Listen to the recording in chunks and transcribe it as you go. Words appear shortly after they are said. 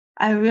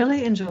I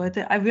really enjoyed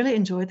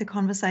the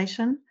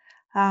conversation.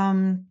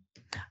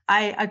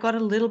 I got a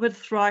little bit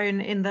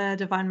thrown in the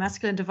divine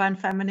masculine, divine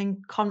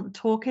feminine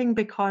talking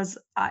because,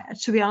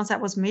 to be honest,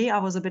 that was me. I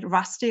was a bit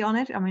rusty on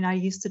it. I mean, I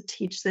used to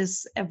teach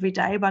this every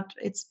day, but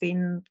it's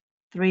been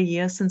 3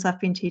 years since I've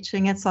been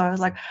teaching it. So I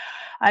was like,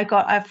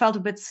 I felt a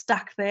bit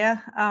stuck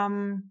there.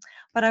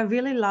 But I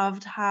really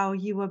loved how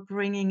you were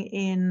bringing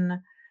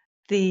in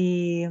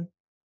the,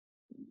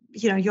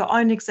 your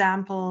own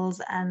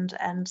examples and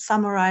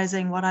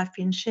summarizing what I've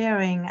been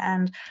sharing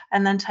and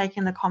then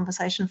taking the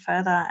conversation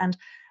further, and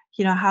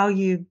how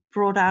you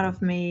brought out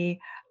of me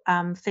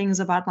things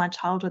about my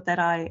childhood that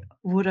I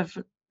would have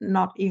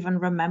not even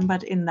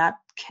remembered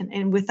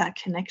with that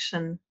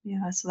connection.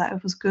 So that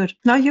it was good.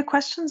 No, your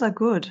questions are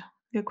good.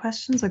 I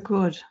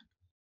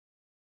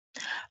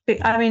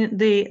mean,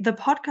 the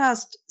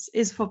podcast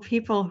is for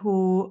people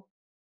who,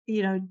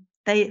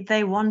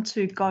 they want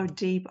to go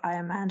deep. I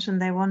imagine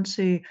they want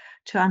to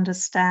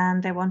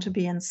understand. They want to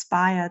be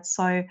inspired.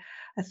 So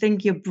I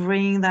think you're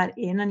bringing that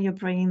in, and you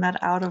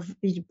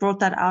brought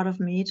that out of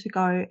me to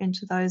go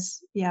into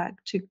those,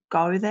 to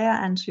go there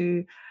and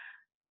to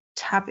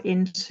tap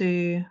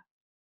into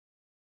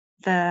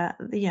the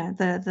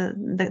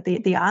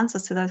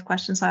answers to those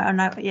questions. So I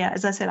know,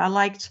 as I said, I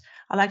liked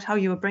how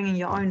you were bringing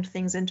your own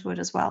things into it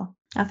as well.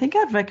 I think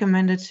I'd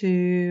recommend it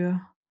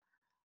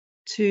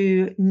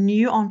to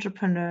new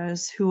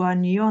entrepreneurs who are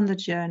new on the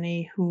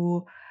journey,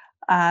 who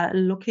are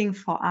looking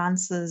for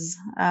answers,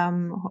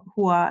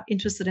 who are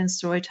interested in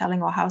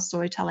storytelling or how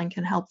storytelling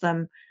can help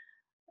them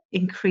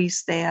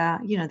increase their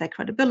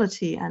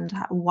credibility and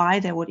why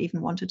they would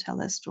even want to tell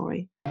their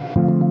story.